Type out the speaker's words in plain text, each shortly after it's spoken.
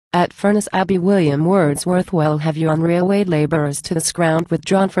At Furness Abbey William Wordsworth well have you on railway labourers to this ground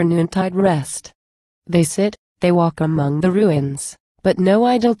withdrawn for noontide rest. They sit, they walk among the ruins, but no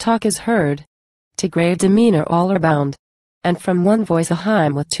idle talk is heard. To grave demeanour all are bound, and from one voice a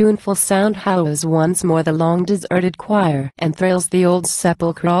hymn with tuneful sound hallows once more the long deserted choir and thrills the old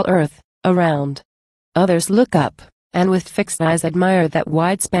sepulchral earth around. Others look up, and with fixed eyes admire that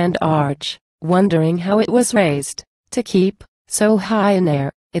wide-spanned arch, wondering how it was raised, to keep, so high in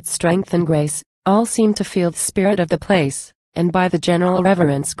air, its strength and grace. All seem to feel the spirit of the place, and by the general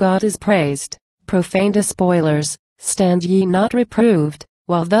reverence God is praised. Profane despoilers, stand ye not reproved,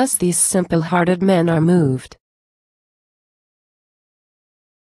 while thus these simple-hearted men are moved.